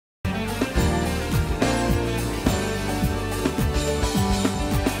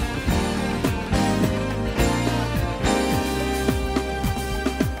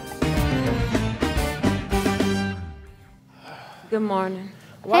Good morning.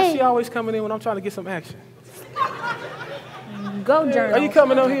 Why is she always coming in when I'm trying to get some action? Go, Journal. Are you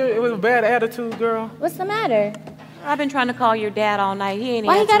coming over here with a bad attitude, girl? What's the matter? I've been trying to call your dad all night. He ain't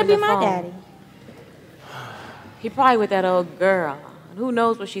Why he gotta answering be the my phone. daddy? He probably with that old girl. Who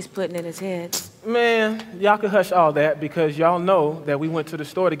knows what she's putting in his head? Man, y'all can hush all that because y'all know that we went to the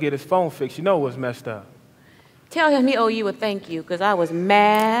store to get his phone fixed. You know it was messed up. Tell him he owe you a thank you, because I was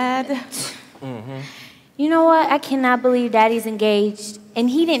mad. You know what? I cannot believe Daddy's engaged,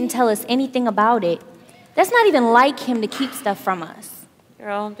 and he didn't tell us anything about it. That's not even like him to keep stuff from us.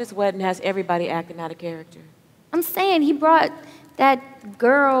 Girl, this wedding has everybody acting out of character. I'm saying he brought that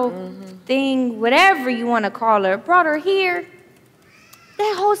girl thing, whatever you want to call her, brought her here.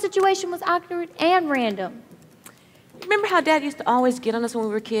 That whole situation was awkward and random. Remember how Dad used to always get on us when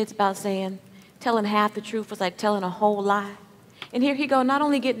we were kids about saying telling half the truth was like telling a whole lie? And here he go, not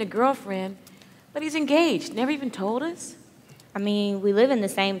only getting a girlfriend, but he's engaged. Never even told us. I mean, we live in the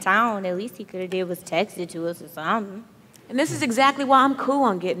same town. At least he could have did was texted to us or something. And this is exactly why I'm cool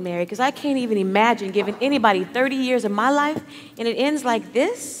on getting married, because I can't even imagine giving anybody 30 years of my life and it ends like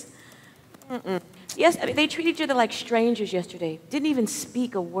this. Yes, I mean, they treated each other like strangers yesterday. Didn't even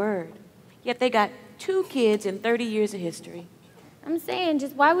speak a word. Yet they got 2 kids in 30 years of history. I'm saying,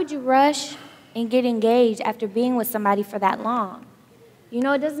 just why would you rush and get engaged after being with somebody for that long? You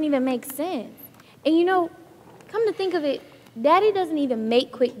know, it doesn't even make sense. And you know, come to think of it, Daddy doesn't even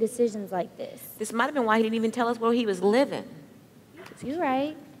make quick decisions like this. This might have been why he didn't even tell us where he was living. You're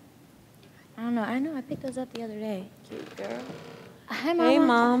right. I don't know. I know I picked those up the other day. Cute girl. Hi, Mama. Hey,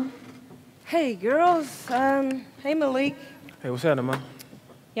 Mom. Hey, girls. Hey, Malik. Hey, what's happening, Mom?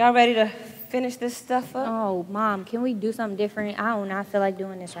 Y'all ready to finish this stuff up? Oh, Mom, can we do something different? I do not feel like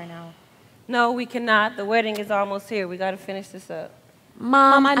doing this right now. No, we cannot. The wedding is almost here. We got to finish this up.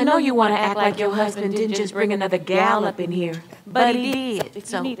 Mom, I know you want to act like your husband didn't just bring another gal up in here. But he did.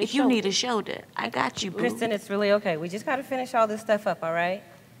 So if you need a shoulder, I got you, boo. Kristen, it's really okay. We just got to finish all this stuff up, all right?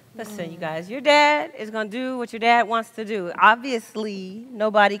 Listen, you guys, your dad is going to do what your dad wants to do. Obviously,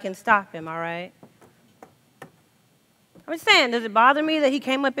 nobody can stop him, all right? I'm just saying, does it bother me that he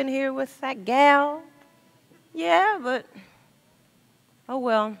came up in here with that gal? Yeah, but oh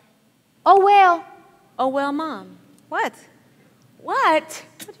well. Oh, well. Oh, well, Mom. What? What?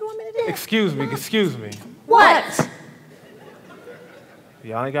 What do you want me to do? Excuse me. What?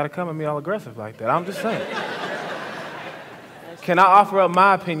 Y'all ain't got to come at me all aggressive like that. I'm just saying. Can I offer up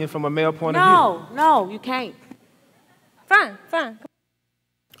my opinion from a male point of view? No, you can't. Fine.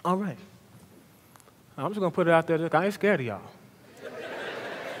 All right. I'm just going to put it out there. I ain't scared of y'all.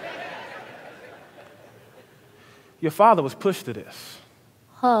 Your father was pushed to this.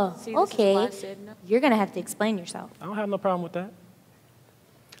 Huh, See, this is why okay. I said no. You're going to have to explain yourself. I don't have no problem with that.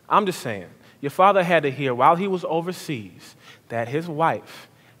 I'm just saying, your father had to hear while he was overseas that his wife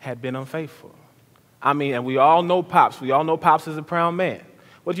had been unfaithful. I mean, and we all know Pops. We all know Pops is a proud man.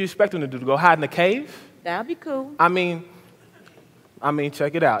 What do you expect him to do? To go hide in a cave? That'd be cool. I mean,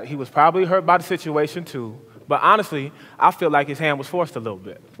 check it out. He was probably hurt by the situation too. But honestly, I feel like his hand was forced a little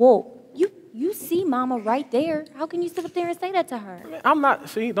bit. Whoa, you see Mama right there. How can you sit up there and say that to her? I'm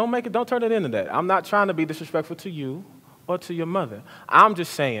not, don't turn it into that. I'm not trying to be disrespectful to you or to your mother. I'm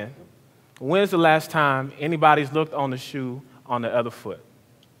just saying, when's the last time anybody's looked on the shoe on the other foot?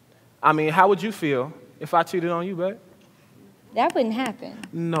 I mean, how would you feel if I cheated on you, babe? That wouldn't happen.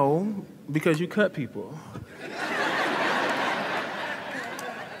 No, because you cut people.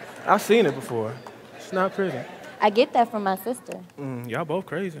 I've seen it before. It's not pretty. I get that from my sister. Y'all both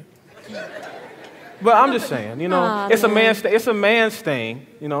crazy. But I'm just saying, you know, it's a man's thing,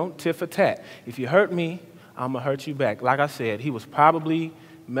 you know, tit for tat. If you hurt me, I'm going to hurt you back. Like I said, he was probably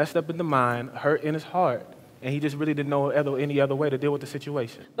messed up in the mind, hurt in his heart, and he just really didn't know any other way to deal with the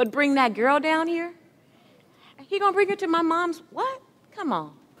situation. But bring that girl down here? He gonna bring her to my mom's, what? Come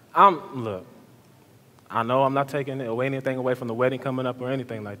on. Look, I know I'm not taking anything away from the wedding coming up or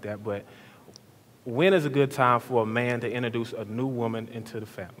anything like that, but when is a good time for a man to introduce a new woman into the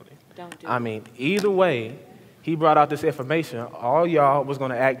family? Don't do I mean, either way, he brought out this information. All y'all was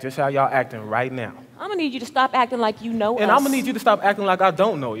going to act just how y'all acting right now. I'm gonna need you to stop acting like you know us. And I'm going to need you to stop acting like I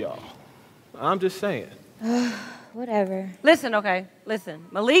don't know y'all. I'm just saying. Whatever. Listen, okay, listen.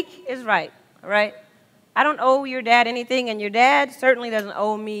 Malik is right, all right? I don't owe your dad anything, and your dad certainly doesn't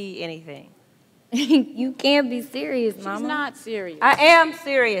owe me anything. You can't be serious, Mama. She's not serious. I am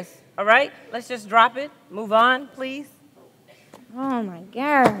serious, all right? Let's just drop it. Move on, please. Oh, my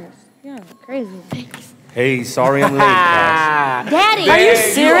gosh. You're crazy. Hey, sorry I'm late, guys. Daddy! Are you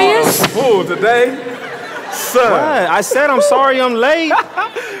serious? Fool today. Son. What? I said I'm sorry I'm late.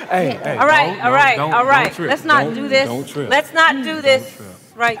 Hey, All right, don't- all right, don't- all right. don't trip. Let's not Don't- do this. don't trip. Let's not do this trip.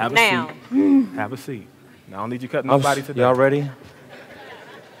 right Have a now. seat. Have a seat. I don't need you cutting nobody today. Y'all ready?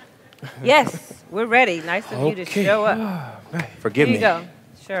 Yes, we're ready. Nice of you to Okay. show up. Forgive Here you me. go.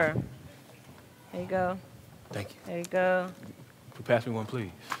 Sure. There you go. Thank you. There you go. Pass me one,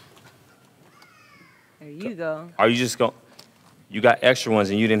 please. There you go. Are you just going? You got extra ones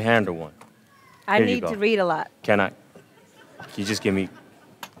and you didn't handle one. I Here you need go. to read a lot. Can I? Can you just give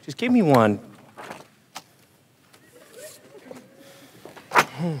me one?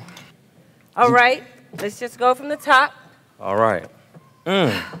 All right, let's just go from the top. All right.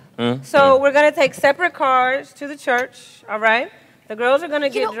 So we're gonna take separate cars to the church. All right. The girls are gonna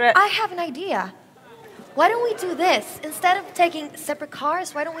You get know, dressed. I have an idea. Why don't we do this? Instead of taking separate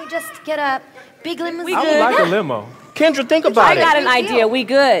cars, why don't we just get a big limousine? I would like a limo. Kendra, think about I it. got an Big idea. deal. We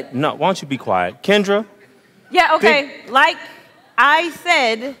good. No, why don't you be quiet? Kendra, Yeah. Okay. Like I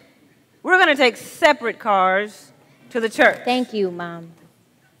said, we're gonna take separate cars to the church. Thank you, Mom.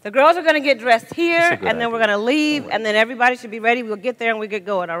 The girls are gonna get dressed That's here, a good and then we're idea. gonna leave, and then everybody should be ready. We'll get there and we get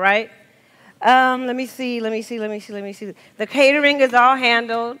going. All right. Let me see. The catering is all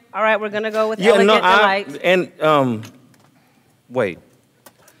handled. All right. We're gonna go with elegant delight. Wait.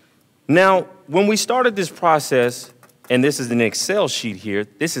 Now, when we started this process, and this is an Excel sheet here,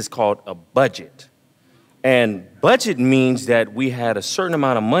 this is called a budget. And budget means that we had a certain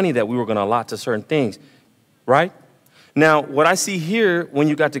amount of money that we were gonna allot to certain things, right? Now, what I see here, when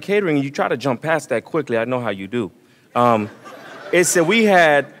you got to catering, you try to jump past that quickly. I know how you do. It said we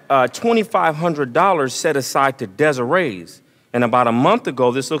had $2,500 set aside to Desiree's. And about a month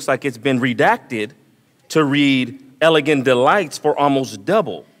ago, this looks like it's been redacted to read Elegant Delights for almost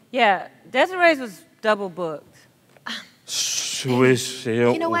double. Yeah. Desiree's was double booked.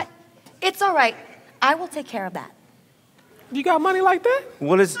 You know what? It's all right. I will take care of that. You got money like that?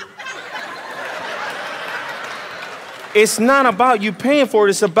 What is... It's not about you paying for it.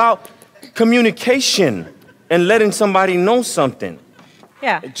 It's about communication and letting somebody know something.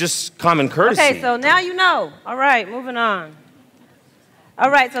 Yeah. Just common courtesy. Okay, so now you know. All right, moving on.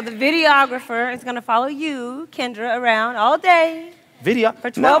 All right, so the videographer is going to follow you, Kendra, around all day Video.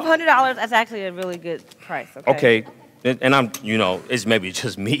 for $1,200. That's actually a really good price, okay? Okay, and I'm, it's maybe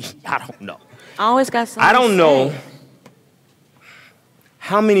just me. I don't know. I always got something I don't to know say.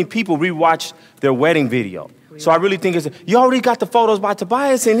 how many people rewatch their wedding video. So I really think you already got the photos by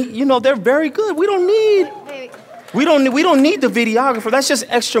Tobias, and they're very good. We don't need the videographer. That's just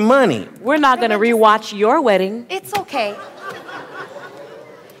extra money. We're not going to rewatch your wedding. It's okay.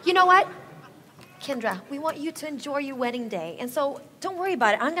 You know what? Kendra, we want you to enjoy your wedding day. And so don't worry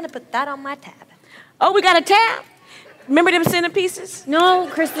about it. I'm going to put that on my tab. Oh, we got a tab. Remember them centerpieces? No,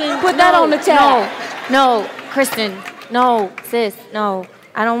 Kristen. Put that on the tab. No, Kristen. No, sis. No.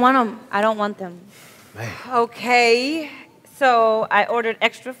 I don't want them. I don't want them. Okay, so I ordered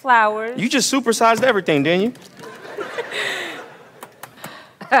extra flowers. You just supersized everything, didn't you?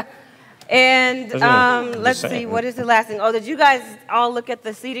 And Just let's saying. see, what is the last thing? Oh, did you guys all look at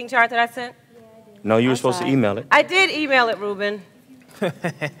the seating chart that I sent? No, you were supposed to email it. I did email it, Rueben.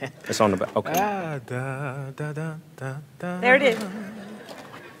 It's on the back. Okay. There it is.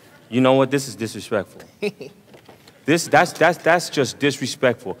 You know what? This is disrespectful. That's just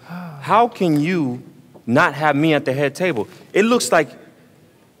disrespectful. How can you not have me at the head table? It looks like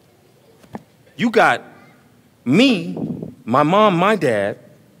you got me, my mom, my dad,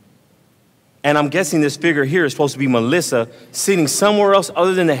 and I'm guessing this figure here is supposed to be Melissa sitting somewhere else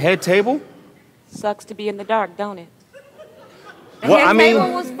other than the head table? Sucks to be in the dark, don't it? The Well, head I mean,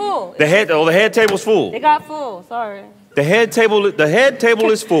 table was full. The head table's full. They got full, sorry. The head table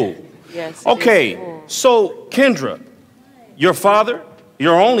is full. Yes. Okay, so Kendra, your father,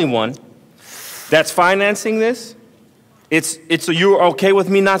 your only one, that's financing this. So you're okay with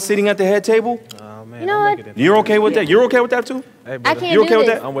me not sitting at the head table? Oh, man, You know what? You're okay with that? You're okay with that too? Hey, I brother. can't You okay do with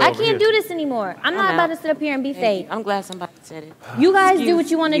this. that? I'm way I over can't here. do this anymore. I'm not I'm about out. to sit up here and be Thank you. fake. I'm glad somebody said it. You guys do what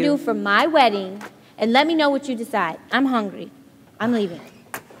Excuse you want to you. do for my wedding, and let me know what you decide. I'm hungry. I'm leaving.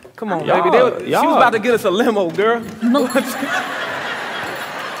 Come on, Y'all- baby. She was y'all- about to get us a limo, girl.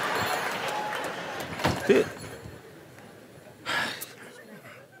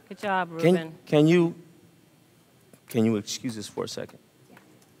 Good job, Rueben. Can you excuse us for a second?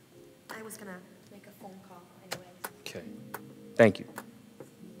 I was going to make a phone call anyways. Okay. Thank you.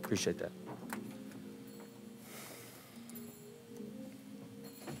 Appreciate that.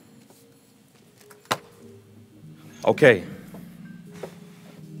 Okay.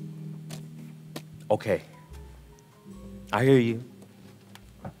 Okay. I hear you.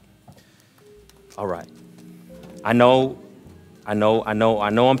 All right. I know I know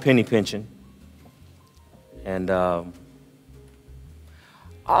I'm penny pinching. And all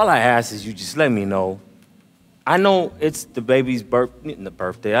I ask is you just let me know. I know it's the baby's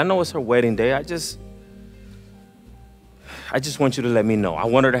birthday. I know it's her wedding day. I just want you to let me know. I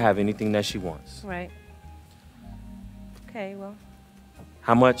want her to have anything that she wants. Right. Okay, well.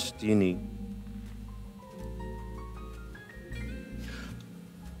 How much do you need?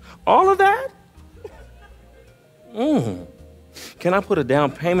 All of that? Can I put a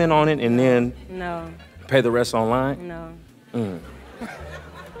down payment on it and then No. pay the rest online? No.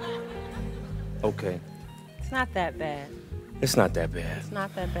 Okay. It's not that bad. It's not that bad. It's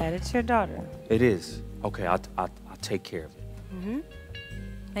not that bad. It's your daughter. It is. Okay, I'll take care of it.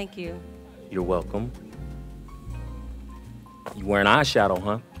 Thank you. You're welcome. You wearing eyeshadow,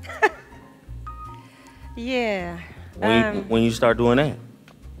 huh? Yeah. When you start doing that?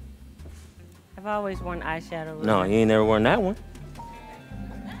 I've always worn eyeshadow. No, you ain't never worn that one.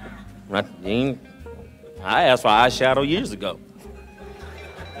 I asked for eyeshadow years ago.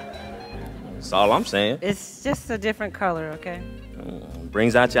 That's all I'm saying. It's just a different color, okay?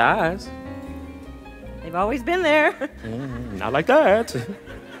 Brings out your eyes. They've always been there. Not like that.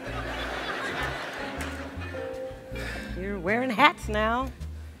 You're wearing hats now.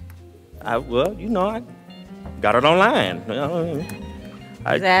 Well, you know, I got it online.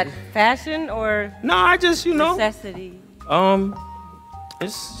 Is that fashion or No, I just, you know. necessity?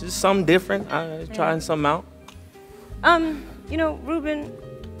 It's just something different. Trying something out. You know, Rueben,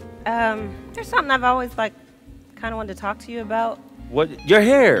 there's something I've always kind of wanted to talk to you about. What? Your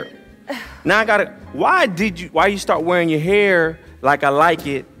hair. Now I gotta. Why you start wearing your hair like I like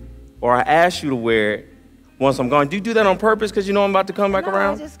it, or I ask you to wear it once I'm gone? Do you do that on purpose because you know I'm about to come back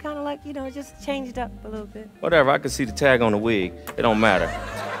around? I just kind of just changed up a little bit. Whatever. I can see the tag on the wig. It don't matter.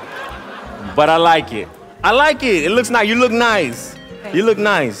 But I like it. I like it. It looks nice. You look nice. You look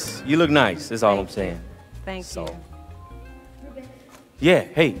nice. You look nice. That's all I'm saying. Thank you. Yeah.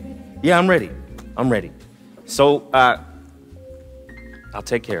 Hey. Yeah, I'm ready. I'm ready. So I'll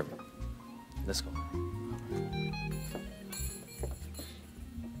take care of it. Let's go.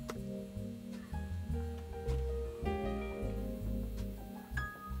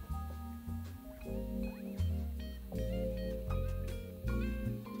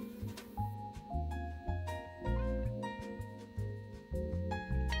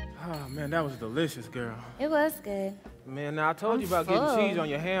 Oh, man, that was delicious, girl. It was good. Man, now I told you about getting cheese on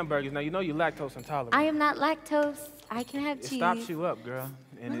your hamburgers. Now, you know you're lactose intolerant. I am not lactose. I can have cheese. It stops you up, girl.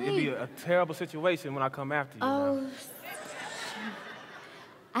 And it'd be a terrible situation when I come after you. Oh,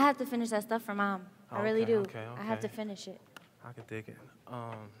 I have to finish that stuff for Mom. I really do. Okay. I have to finish it. I can dig it.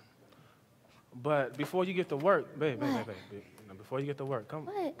 But before you get to work, babe, before you get to work, come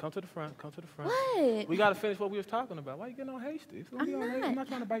to the front. Come to the front. What? We got to finish what we was talking about. Why you getting all hasty? It's gonna be all right. I'm not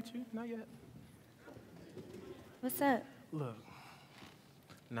trying to bite you. Not yet. What's up? Look,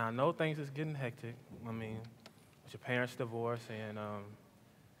 now I know things is getting hectic. I mean, with your parents' divorce and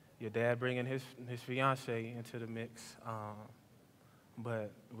your dad bringing his fiance into the mix.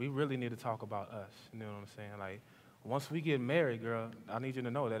 But we really need to talk about us. You know what I'm saying? Like, once we get married, girl, I need you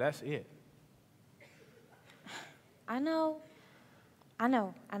to know that that's it. I know. I'm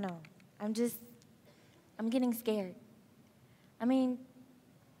getting scared. I mean,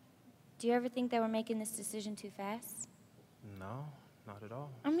 do you ever think that we're making this decision too fast? No, not at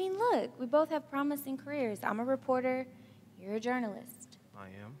all. I mean, look, we both have promising careers. I'm a reporter, you're a journalist. I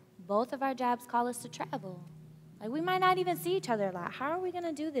am. Both of our jobs call us to travel. Like, we might not even see each other a lot. How are we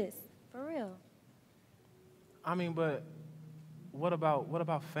gonna do this, for real? I mean, but what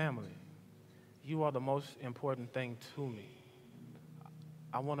about family? You are the most important thing to me.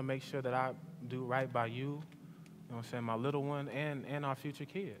 I want to make sure that I do right by you, you know what I'm saying, my little one, and our future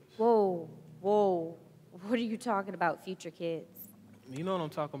kids. Whoa. What are you talking about, future kids? You know what I'm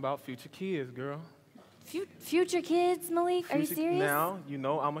talking about, future kids, girl. Future kids, Malik? Are you serious? Now, you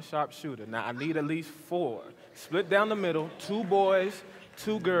know I'm a sharpshooter. Now, I need at least 4. Split down the middle, 2 boys,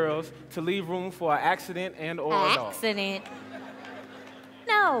 2 girls, to leave room for an accident and or a dog. Accident?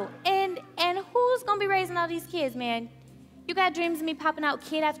 No, and who's gonna be raising all these kids, man? You got dreams of me popping out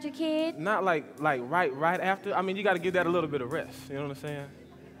kid after kid? Not like right after. I mean, you got to give that a little bit of rest. You know what I'm saying?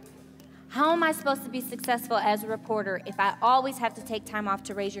 How am I supposed to be successful as a reporter if I always have to take time off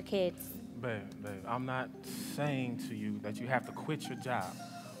to raise your kids? Babe, I'm not saying to you that you have to quit your job.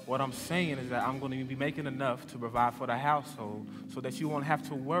 What I'm saying is that I'm going to be making enough to provide for the household so that you won't have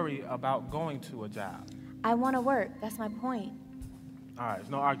to worry about going to a job. I want to work. That's my point. All right, it's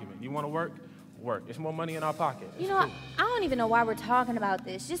no argument. You want to work? Work. It's more money in our pocket. You know, I don't even know why we're talking about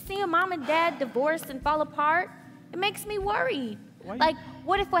this. Just seeing Mom and Dad divorced and fall apart, It makes me worried. Why Like,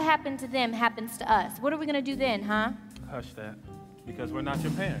 what if what happened to them happens to us? What are we gonna do then, huh? Hush that, because we're not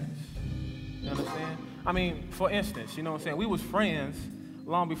your parents. You understand? I mean, for instance, you know what I'm saying? We was friends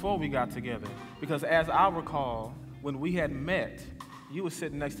long before we got together. Because as I recall, when we had met, you were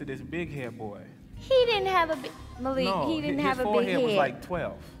sitting next to this big head boy. He didn't have a big, Malik, No, he didn't his have a big forehead head. was like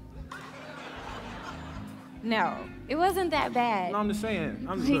 12. No, it wasn't that bad. No, I'm just saying.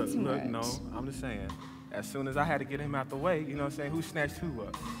 I'm Way just, too look, much. no, I'm just saying. As soon as I had to get him out the way, you know what I'm saying? Who snatched who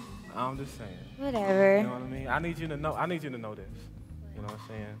up? I'm just saying. Whatever. You know what I mean? I need you to know. I need you to know this. You know what I'm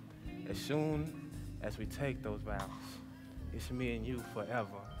saying? As soon as we take those vows, it's me and you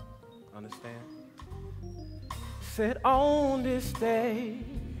forever. Understand? Said on this day,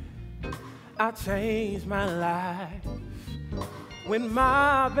 I changed my life when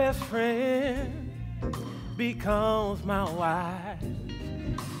my best friend becomes my wife.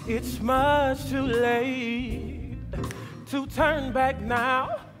 It's much too late to turn back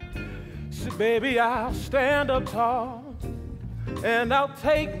now. So baby, I'll stand up tall and I'll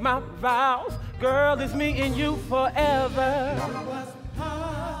take my vows. Girl, it's me and you forever.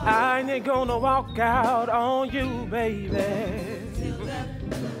 I ain't gonna walk out on you, baby.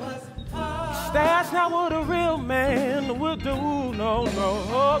 That's not what a real man would do, no,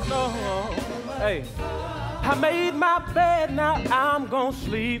 no, no. Hey, I made my bed, now I'm gonna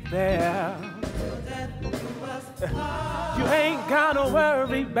sleep there. You ain't gotta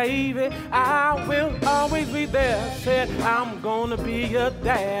worry, baby, I will always be there. Said I'm gonna be a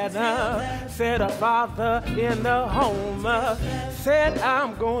dad, said a father in the home, said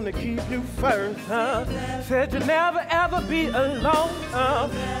I'm gonna keep you first, said you'll never ever be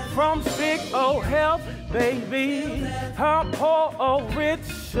alone, from sick or health, baby, her poor or rich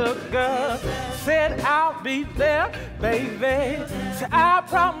sugar, said I'll be there, baby, said I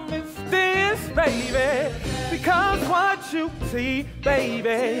promise this, baby, because what you see,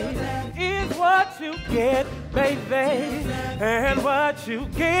 baby, is what you get, baby, and what you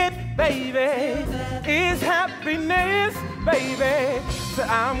get, baby, is happiness, baby, so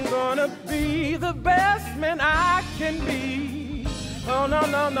I'm gonna be the best man I can be. Oh, no,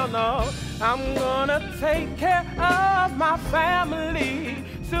 no, no, no. I'm gonna take care of my family.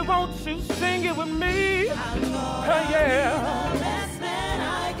 So won't you sing it with me? Oh, yeah.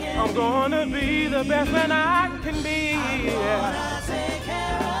 I'm gonna be the best man I can be.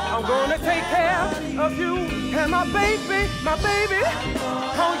 I'm gonna take care of you and my baby, my baby.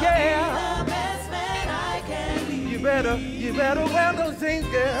 Oh, yeah. You better wear those things,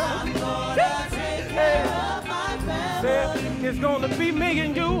 girl. Hey. It's gonna be me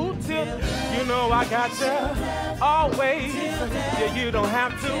and you till you know I got you always. Yeah, you don't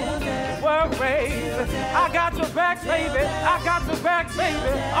have to worry. I got your back, baby. I got your back,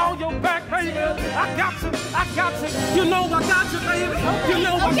 baby. All your back, baby. I got you. You know I got you, baby. You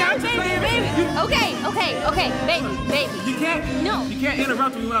know I got you, baby. Okay, baby. You can't. No. You can't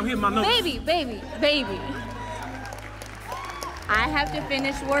interrupt me when I'm hitting my notes. Baby. I have to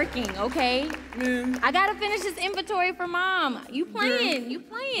finish working, okay? I gotta finish this inventory for Mom. You playing.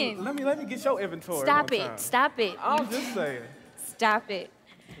 Let me get your inventory. Stop it. I'm just saying. Stop it.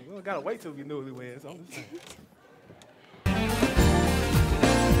 We don't gotta wait till we newlyweds. I'm just saying.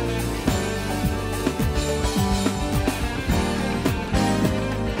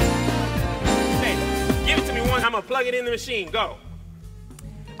 Hey, give it to me once. I'm gonna plug it in the machine. Go.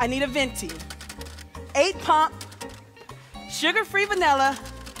 I need a venti. 8 pump, sugar-free vanilla,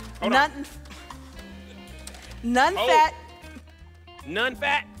 none fat. None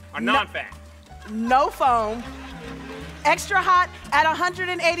fat or non-fat? No foam. Extra hot at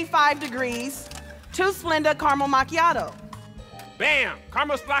 185 degrees. 2 Splenda caramel macchiato. Bam!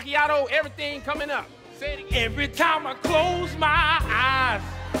 Caramel macchiato, everything coming up. Say it again. Every time I close my eyes,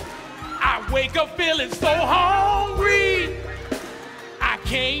 I wake up feeling so hungry. I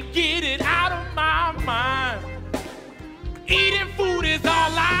can't get it out of my mind. Eating